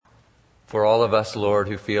for all of us, Lord,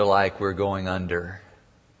 who feel like we're going under.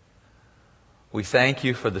 We thank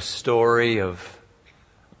you for the story of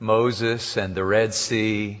Moses and the Red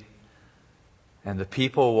Sea and the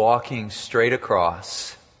people walking straight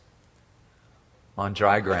across on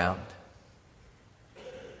dry ground.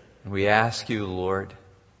 And we ask you, Lord,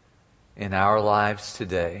 in our lives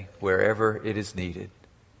today, wherever it is needed,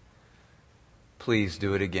 please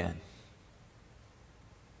do it again.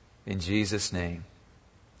 In Jesus' name,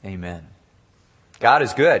 amen. God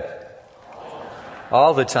is good.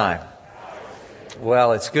 All the time.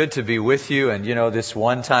 Well, it's good to be with you. And, this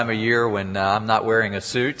one time a year when I'm not wearing a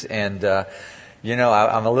suit and,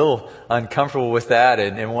 I'm a little uncomfortable with that.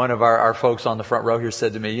 And one of our folks on the front row here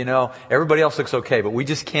said to me, everybody else looks okay, but we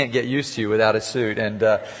just can't get used to you without a suit.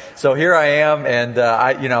 And so here I am. And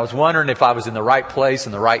I was wondering if I was in the right place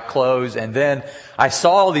and the right clothes. And then I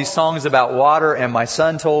saw all these songs about water, and my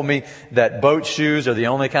son told me that boat shoes are the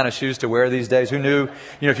only kind of shoes to wear these days. Who knew?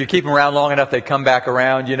 If you keep them around long enough, they come back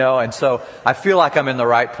around, And so I feel like I'm in the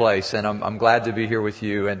right place, and I'm glad to be here with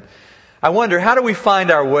you. And I wonder, how do we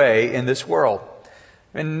find our way in this world?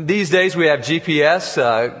 And these days we have GPS,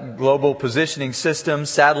 global positioning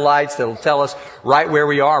systems, satellites that'll tell us right where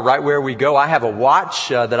we are, right where we go. I have a watch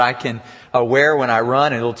that I can wear when I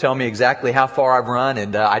run, and it'll tell me exactly how far I've run,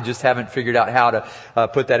 and I just haven't figured out how to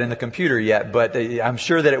put that in the computer yet, but I'm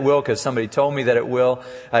sure that it will because somebody told me that it will.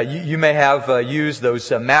 You may have used those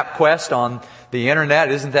MapQuest on the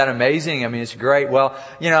internet. Isn't that amazing? I mean, it's great. Well,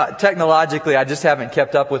 technologically, I just haven't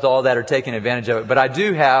kept up with all that or taken advantage of it, but I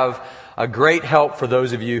do have a great help for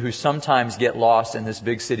those of you who sometimes get lost in this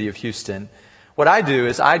big city of Houston. What I do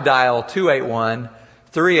is I dial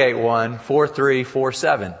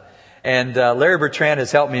 281-381-4347. And Larry Bertrand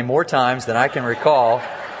has helped me more times than I can recall.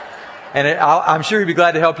 And I'm sure he'd be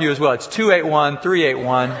glad to help you as well. It's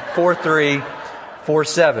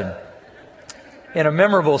 281-381-4347. In a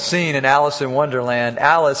memorable scene in Alice in Wonderland,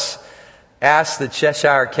 Alice asks the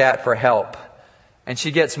Cheshire Cat for help. And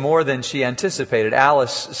she gets more than she anticipated.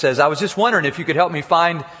 Alice says, I was just wondering if you could help me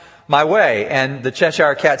find my way. And the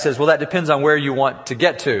Cheshire Cat says, well, that depends on where you want to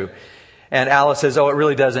get to. And Alice says, it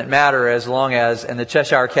really doesn't matter as long as, and the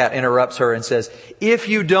Cheshire Cat interrupts her and says, if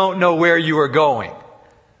you don't know where you are going,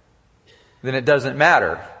 then it doesn't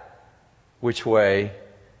matter which way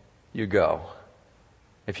you go.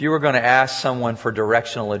 If you were going to ask someone for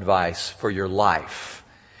directional advice for your life,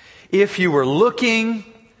 if you were looking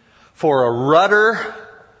for a rudder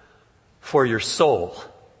for your soul,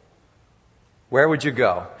 where would you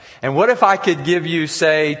go? And what if I could give you,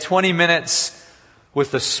 say, 20 minutes with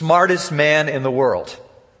the smartest man in the world?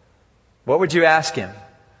 What would you ask him?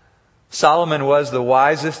 Solomon was the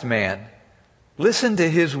wisest man. Listen to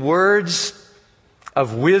his words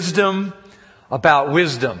of wisdom about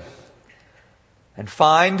wisdom and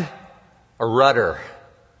find a rudder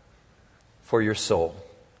for your soul.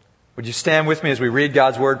 Would you stand with me as we read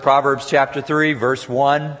God's Word? Proverbs chapter 3, verse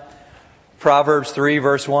 1. Proverbs 3,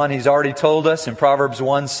 verse 1. He's already told us in Proverbs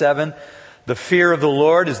 1:7, the fear of the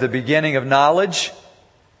Lord is the beginning of knowledge.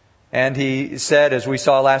 And he said, as we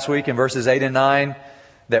saw last week in verses 8 and 9,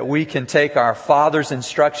 that we can take our father's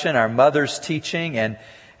instruction, our mother's teaching, and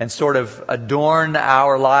sort of adorn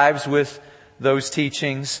our lives with those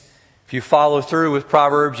teachings. If you follow through with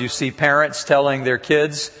Proverbs, you see parents telling their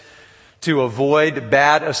kids to avoid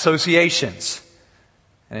bad associations.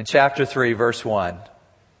 And in chapter 3, verse 1,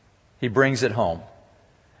 he brings it home.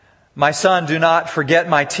 My son, do not forget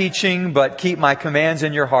my teaching, but keep my commands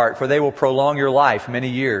in your heart, for they will prolong your life many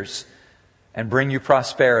years and bring you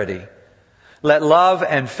prosperity. Let love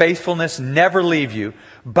and faithfulness never leave you.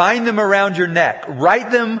 Bind them around your neck.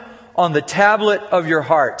 Write them on the tablet of your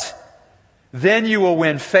heart. Then you will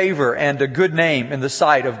win favor and a good name in the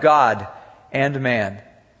sight of God and man.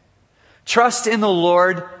 Trust in the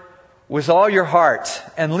Lord with all your heart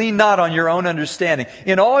and lean not on your own understanding.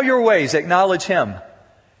 In all your ways acknowledge Him,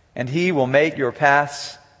 and He will make your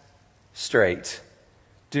paths straight.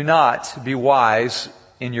 Do not be wise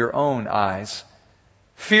in your own eyes.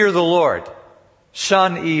 Fear the Lord.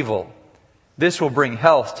 Shun evil. This will bring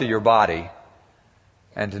health to your body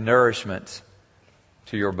and nourishment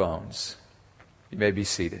to your bones. You may be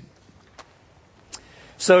seated.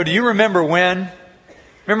 So, do you remember when?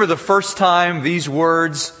 Remember the first time these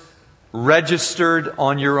words registered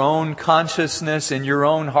on your own consciousness, in your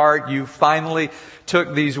own heart? You finally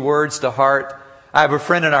took these words to heart. I have a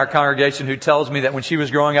friend in our congregation who tells me that when she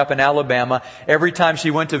was growing up in Alabama, every time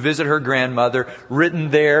she went to visit her grandmother,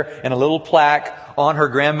 written there in a little plaque on her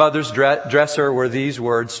grandmother's dresser were these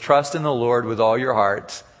words: trust in the Lord with all your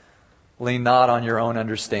heart. Lean not on your own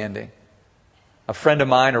understanding. A friend of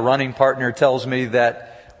mine, a running partner, tells me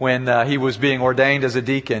that when he was being ordained as a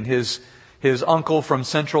deacon. His uncle from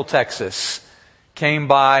Central Texas came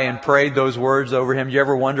by and prayed those words over him. You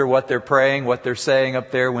ever wonder what they're praying, what they're saying up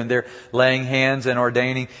there when they're laying hands and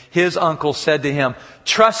ordaining? His uncle said to him,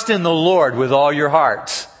 "Trust in the Lord with all your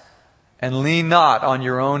heart and lean not on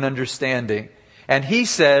your own understanding." And he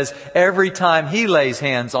says every time he lays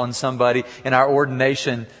hands on somebody in our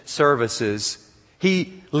ordination services,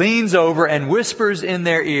 he leans over and whispers in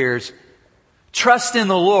their ears, "Trust in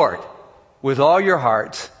the Lord with all your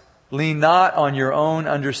heart. Lean not on your own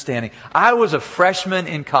understanding." I was a freshman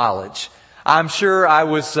in college. I'm sure I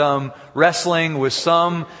was wrestling with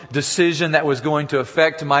some decision that was going to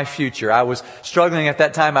affect my future. I was struggling at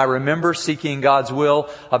that time. I remember seeking God's will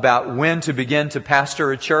about when to begin to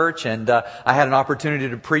pastor a church, and I had an opportunity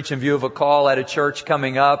to preach in view of a call at a church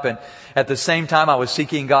coming up, and at the same time I was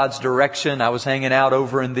seeking God's direction. I was hanging out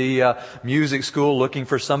over in the music school looking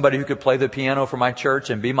for somebody who could play the piano for my church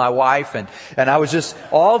and be my wife, and I was just,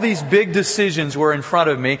 all these big decisions were in front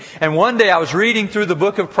of me. And one day I was reading through the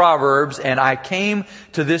book of Proverbs, and I came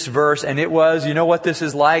to this verse, and it was, you know what this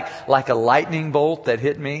is like a lightning bolt that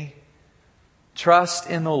hit me? Trust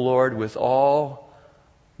in the Lord with all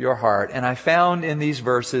your heart. And I found in these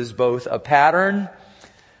verses both a pattern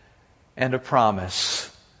and a promise.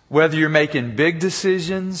 Whether you're making big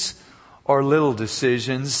decisions or little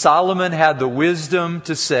decisions, Solomon had the wisdom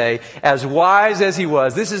to say, as wise as he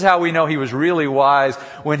was, this is how we know he was really wise,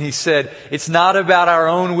 when he said, it's not about our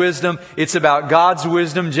own wisdom, it's about God's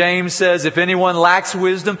wisdom. James says, if anyone lacks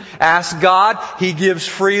wisdom, ask God. He gives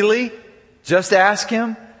freely. Just ask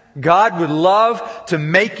Him. God would love to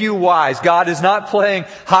make you wise. God is not playing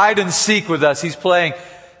hide and seek with us. He's playing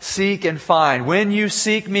seek and find. When you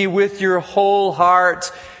seek me with your whole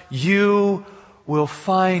heart, you will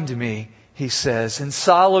find me, he says. And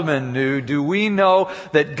Solomon knew, do we know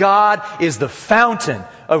that God is the fountain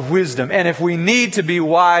of wisdom? And if we need to be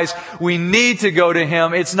wise, we need to go to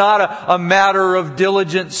Him. It's not a matter of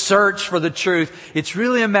diligent search for the truth. It's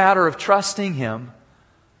really a matter of trusting Him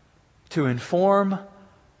to inform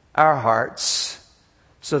our hearts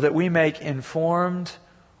so that we make informed,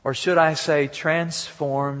 or should I say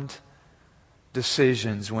transformed,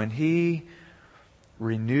 decisions when He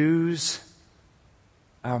renews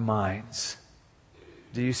our minds.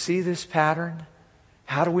 Do you see this pattern?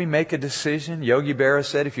 How do we make a decision? Yogi Berra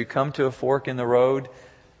said, if you come to a fork in the road,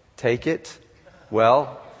 take it.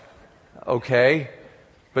 Well, okay.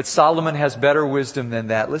 But Solomon has better wisdom than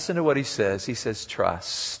that. Listen to what he says. He says,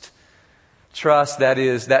 trust. Trust,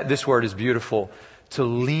 this word is beautiful. To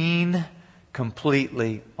lean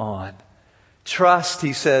completely on. Trust,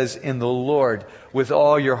 he says, in the Lord with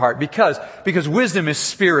all your heart. Because wisdom is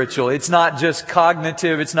spiritual. It's not just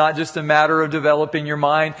cognitive. It's not just a matter of developing your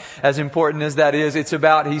mind, as important as that is. It's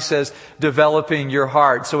about, he says, developing your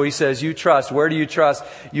heart. So he says, you trust. Where do you trust?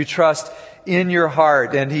 You trust in your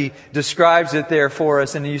heart. And he describes it there for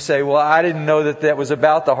us. And you say, well, I didn't know that was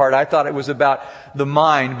about the heart. I thought it was about the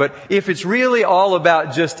mind. But if it's really all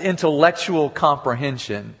about just intellectual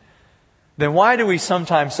comprehension, then why do we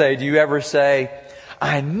sometimes say, do you ever say,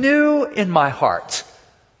 I knew in my heart?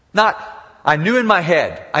 Not, I knew in my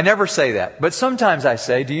head. I never say that. But sometimes I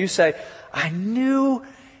say, do you say, I knew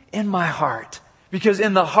in my heart? Because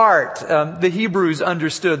in the heart, the Hebrews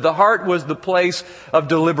understood, the heart was the place of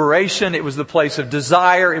deliberation. It was the place of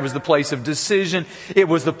desire. It was the place of decision. It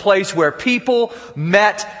was the place where people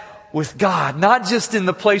met with God. Not just in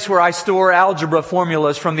the place where I store algebra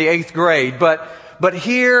formulas from the 8th grade, but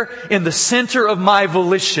here in the center of my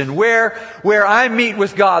volition, where I meet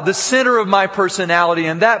with God, the center of my personality.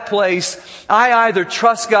 In that place, I either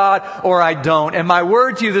trust God or I don't. And my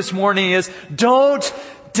word to you this morning is, don't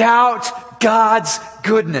doubt God's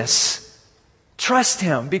goodness. Trust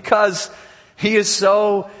Him, because He is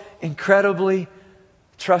so incredibly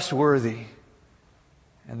trustworthy.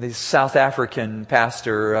 And the South African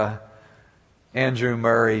pastor, Andrew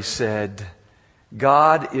Murray, said,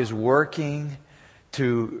 God is working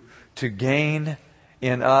to gain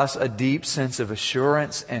in us a deep sense of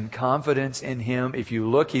assurance and confidence in Him. If you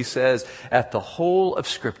look, he says, at the whole of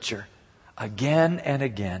Scripture, again and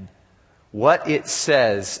again, what it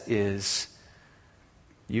says is,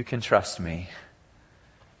 you can trust me.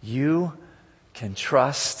 You can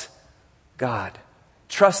trust God.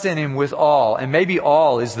 Trust in Him with all. And maybe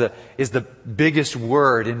all is the biggest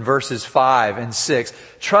word in verses 5 and 6.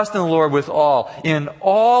 Trust in the Lord with all. In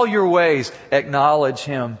all your ways, acknowledge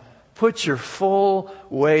Him. Put your full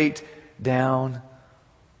weight down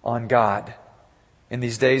on God. In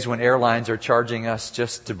these days when airlines are charging us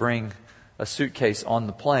just to bring a suitcase on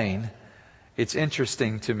the plane, it's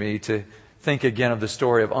interesting to me to think again of the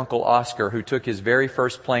story of Uncle Oscar, who took his very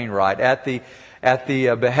first plane ride at the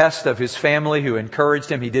behest of his family, who encouraged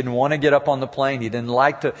him. He didn't want to get up on the plane. He didn't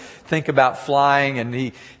like to think about flying, and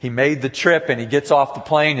he made the trip, and he gets off the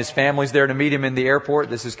plane. His family's there to meet him in the airport.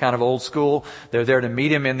 This is kind of old school. They're there to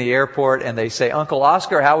meet him in the airport, and they say, "Uncle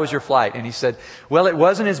Oscar, how was your flight?" And he said, "Well, it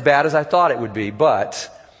wasn't as bad as I thought it would be, but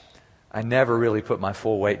I never really put my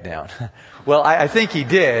full weight down." Well, I think he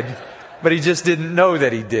did, but he just didn't know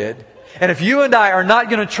that he did. And if you and I are not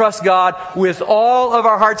going to trust God with all of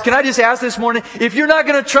our hearts, can I just ask this morning, if you're not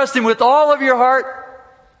going to trust Him with all of your heart,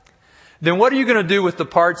 then what are you going to do with the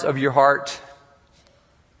parts of your heart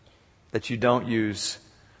that you don't use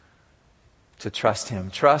to trust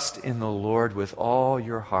Him? Trust in the Lord with all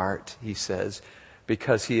your heart, He says,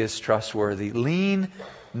 because He is trustworthy. If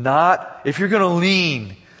you're going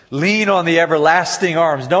to lean on the everlasting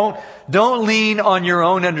arms. Don't lean on your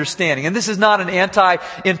own understanding. And this is not an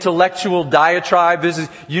anti-intellectual diatribe. This is,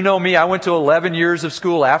 you know me, I went to 11 years of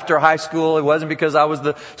school after high school. It wasn't because I was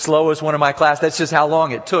the slowest one in my class. That's just how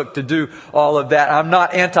long it took to do all of that. I'm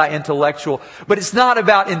not anti-intellectual, but it's not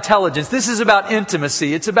about intelligence. This is about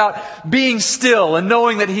intimacy. It's about being still and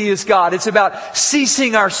knowing that He is God. It's about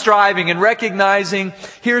ceasing our striving and recognizing,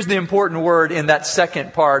 here's the important word in that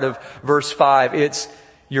second part of verse 5. It's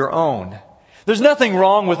your own. There's nothing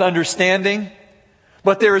wrong with understanding,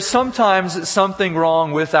 but there is sometimes something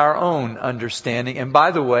wrong with our own understanding. And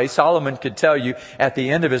by the way, Solomon could tell you at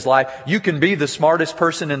the end of his life, you can be the smartest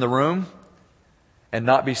person in the room and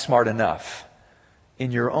not be smart enough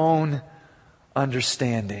in your own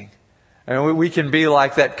understanding. And we can be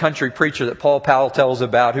like that country preacher that Paul Powell tells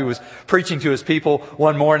about, who was preaching to his people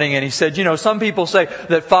one morning, and he said, some people say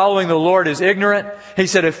that following the Lord is ignorant. He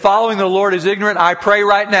said, if following the Lord is ignorant, I pray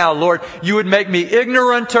right now, Lord, you would make me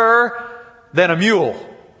ignoranter than a mule.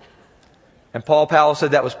 And Paul Powell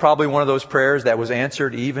said that was probably one of those prayers that was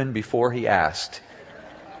answered even before he asked.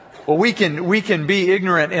 Well, we can be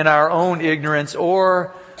ignorant in our own ignorance,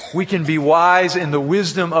 or we can be wise in the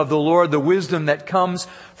wisdom of the Lord, the wisdom that comes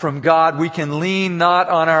from God. We can lean not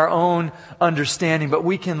on our own understanding, but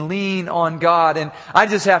we can lean on God. And I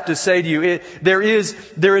just have to say to you, there is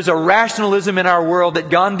a rationalism in our world that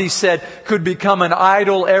Gandhi said could become an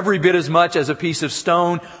idol every bit as much as a piece of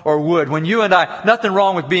stone or wood. When you and I, nothing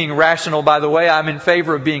wrong with being rational, by the way, I'm in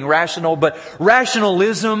favor of being rational, but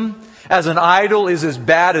rationalism as an idol is as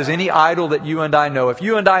bad as any idol that you and I know. If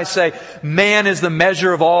you and I say, man is the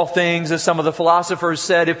measure of all things, as some of the philosophers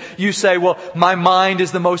said, if you say, well, my mind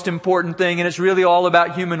is the most important thing, and it's really all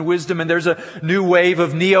about human wisdom, and there's a new wave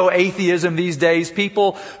of neo-atheism these days,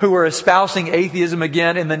 people who are espousing atheism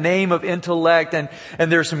again in the name of intellect, and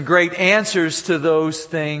there's some great answers to those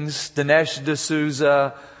things. Dinesh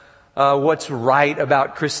D'Souza, What's Right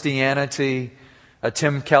About Christianity,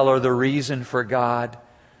 Tim Keller, The Reason for God,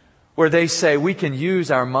 where they say we can use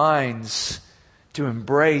our minds to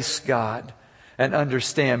embrace God and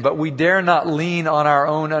understand. But we dare not lean on our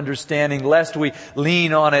own understanding, lest we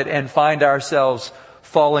lean on it and find ourselves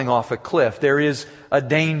falling off a cliff. There is a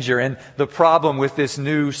danger. And the problem with this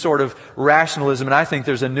new sort of rationalism, and I think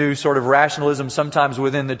there's a new sort of rationalism sometimes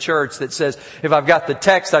within the church that says, if I've got the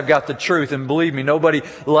text, I've got the truth. And believe me, nobody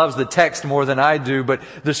loves the text more than I do. But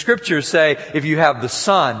the Scriptures say, if you have the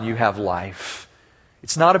Son, you have life.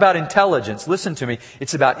 It's not about intelligence. Listen to me.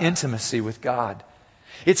 It's about intimacy with God.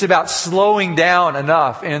 It's about slowing down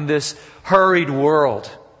enough in this hurried world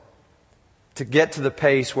to get to the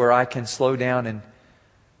pace where I can slow down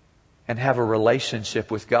and have a relationship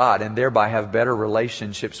with God, and thereby have better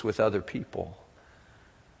relationships with other people.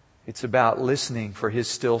 It's about listening for His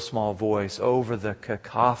still small voice over the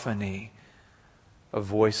cacophony of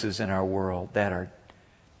voices in our world that are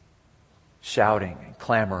shouting and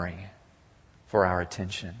clamoring for our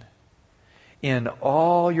attention.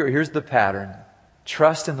 Here's the pattern.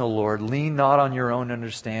 Trust in the Lord. Lean not on your own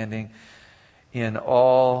understanding. In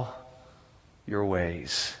all your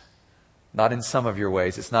ways. Not in some of your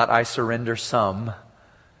ways. It's not I surrender some.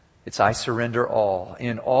 It's I surrender all.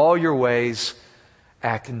 In all your ways,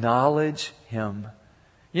 acknowledge Him.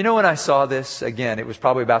 You know, when I saw this, again, it was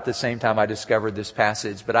probably about the same time I discovered this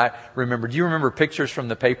passage, but I remember, do you remember pictures from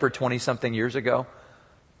the paper 20-something years ago?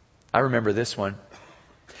 I remember this one.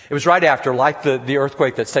 It was right after, like the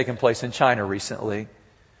earthquake that's taken place in China recently.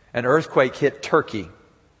 An earthquake hit Turkey.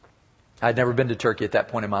 I'd never been to Turkey at that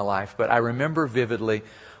point in my life, but I remember vividly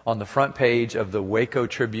on the front page of the Waco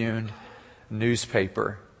Tribune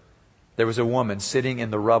newspaper, there was a woman sitting in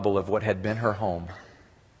the rubble of what had been her home.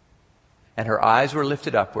 And her eyes were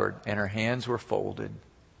lifted upward and her hands were folded.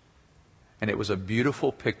 And it was a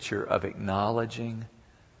beautiful picture of acknowledging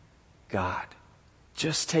God.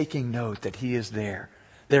 just taking note that He is there.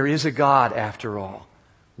 There is a God after all.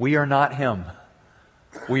 We are not Him.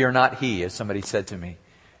 We are not He, as somebody said to me.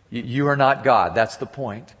 You are not God. That's the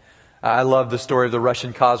point. I love the story of the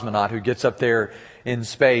Russian cosmonaut who gets up there in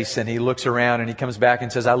space and he looks around and he comes back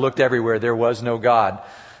and says, I looked everywhere. There was no God.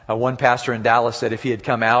 One pastor in Dallas said if he had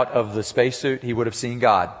come out of the spacesuit, he would have seen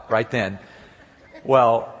God right then.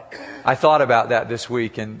 Well, I thought about that this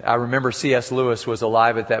week, and I remember C.S. Lewis was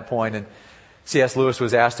alive at that point, and C.S. Lewis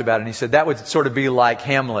was asked about it, and he said that would sort of be like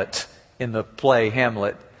Hamlet in the play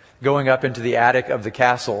Hamlet, going up into the attic of the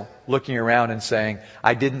castle, looking around and saying,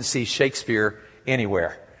 I didn't see Shakespeare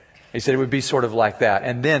anywhere. He said it would be sort of like that.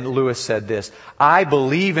 And then Lewis said this, I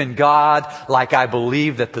believe in God like I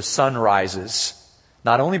believe that the sun rises.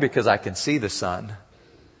 Not only because I can see the sun,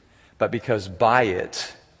 but because by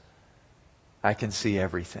it, I can see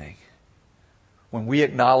everything. When we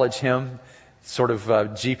acknowledge Him, sort of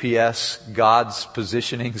GPS, God's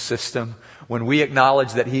positioning system, when we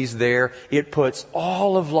acknowledge that He's there, it puts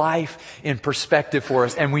all of life in perspective for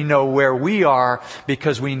us. And we know where we are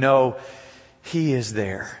because we know He is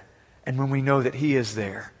there. And when we know that He is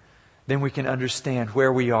there, then we can understand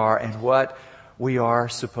where we are and what we are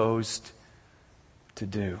supposed to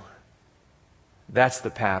do. That's the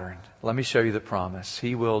pattern. Let me show you the promise.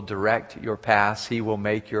 He will direct your paths. He will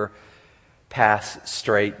make your path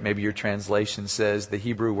straight. Maybe your translation says the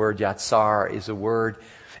Hebrew word yatsar is a word.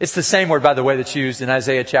 It's the same word, by the way, that's used in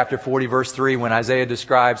Isaiah chapter 40, verse 3, when Isaiah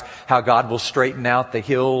describes how God will straighten out the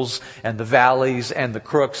hills and the valleys and the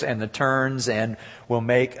crooks and the turns and will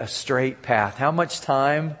make a straight path. How much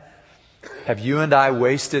time have you and I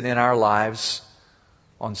wasted in our lives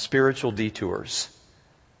on spiritual detours,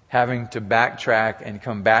 having to backtrack and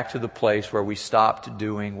come back to the place where we stopped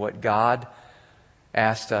doing what God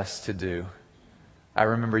asked us to do? I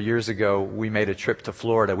remember years ago, we made a trip to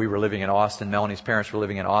Florida. We were living in Austin. Melanie's parents were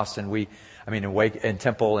living in Austin. In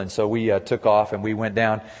Temple. And so we took off and we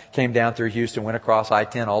came down through Houston, went across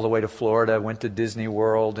I-10 all the way to Florida, went to Disney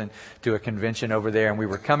World and to a convention over there. And we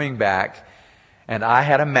were coming back and I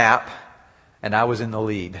had a map and I was in the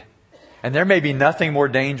lead. And there may be nothing more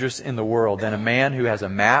dangerous in the world than a man who has a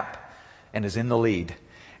map and is in the lead.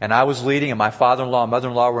 And I was leading and my father-in-law and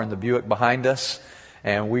mother-in-law were in the Buick behind us.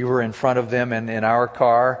 And we were in front of them in our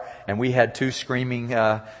car, and we had two screaming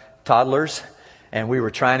toddlers, and we were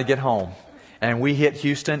trying to get home. And we hit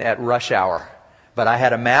Houston at rush hour. But I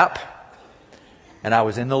had a map, and I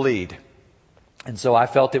was in the lead. And so I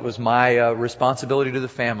felt it was my responsibility to the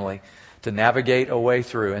family to navigate a way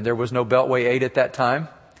through. And there was no Beltway 8 at that time.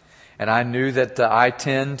 And I knew that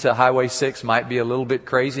I-10 to Highway 6 might be a little bit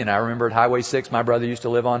crazy. And I remembered Highway 6. My brother used to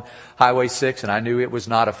live on Highway 6. And I knew it was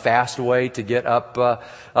not a fast way to get up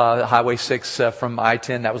Highway 6 from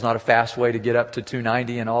I-10. That was not a fast way to get up to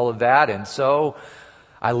 290 and all of that. And so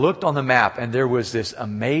I looked on the map and there was this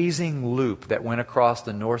amazing loop that went across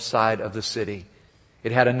the north side of the city.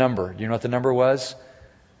 It had a number. Do you know what the number was?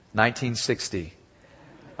 1960.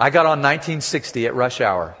 I got on 1960 at rush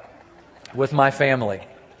hour with my family.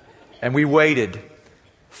 And we waited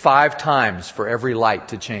 5 times for every light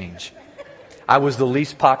to change. I was the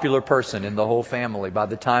least popular person in the whole family by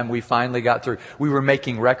the time we finally got through. We were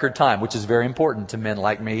making record time, which is very important to men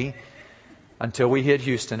like me, until we hit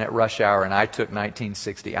Houston at rush hour and I took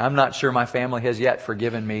 1960. I'm not sure my family has yet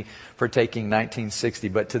forgiven me for taking 1960,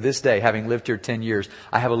 but to this day, having lived here 10 years,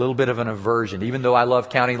 I have a little bit of an aversion. Even though I love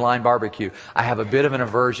County Line Barbecue, I have a bit of an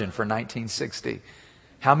aversion for 1960.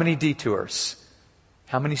 How many detours?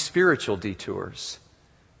 How many spiritual detours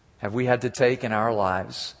have we had to take in our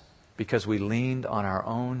lives because we leaned on our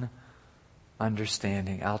own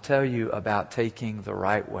understanding? I'll tell you about taking the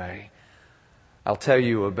right way. I'll tell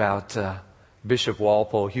you about Bishop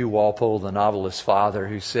Walpole, Hugh Walpole, the novelist's father,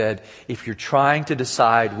 who said, if you're trying to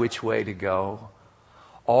decide which way to go,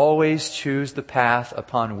 always choose the path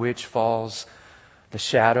upon which falls the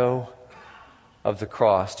shadow of the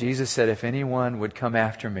cross. Jesus said, if anyone would come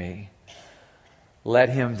after me, let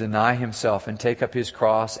him deny himself and take up his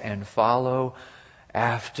cross and follow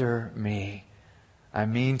after me. I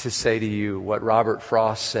mean to say to you what Robert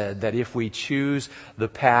Frost said, that if we choose the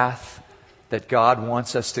path that God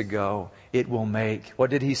wants us to go, it will make,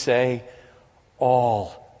 what did he say?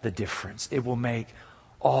 All the difference. It will make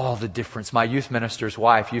all the difference. My youth minister's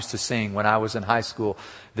wife used to sing when I was in high school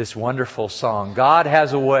this wonderful song, God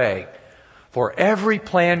has a way for every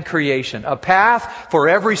planned creation, a path for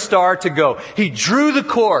every star to go. He drew the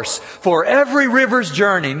course for every river's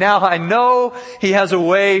journey. Now I know He has a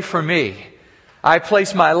way for me. I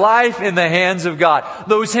place my life in the hands of God.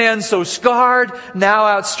 Those hands so scarred, now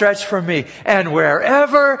outstretched for me. And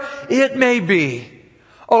wherever it may be,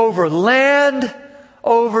 over land,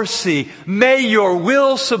 oversee. May your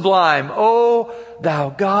will sublime, O thou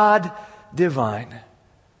God divine,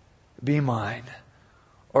 be mine.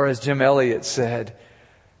 Or as Jim Elliot said,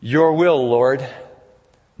 your will, Lord,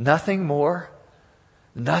 nothing more,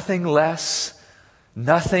 nothing less,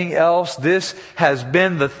 nothing else. This has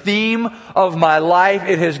been the theme of my life.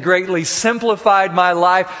 It has greatly simplified my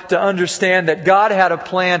life to understand that God had a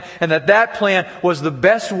plan and that plan was the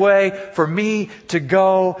best way for me to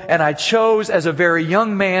go. And I chose as a very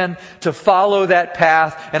young man to follow that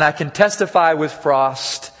path. And I can testify with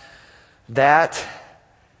Frost that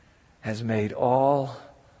has made all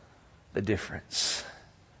the difference.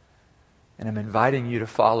 And I'm inviting you to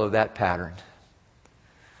follow that pattern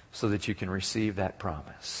so that you can receive that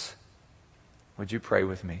promise. Would you pray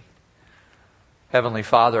with me? Heavenly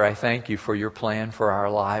Father, I thank you for your plan for our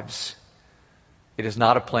lives. It is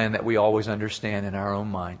not a plan that we always understand in our own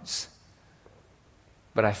minds.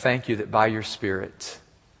 But I thank you that by your Spirit,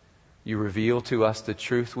 you reveal to us the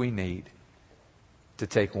truth we need to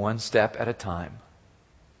take one step at a time,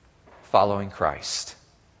 following Christ.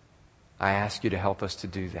 I ask you to help us to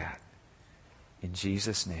do that. In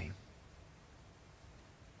Jesus' name.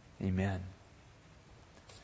 Amen.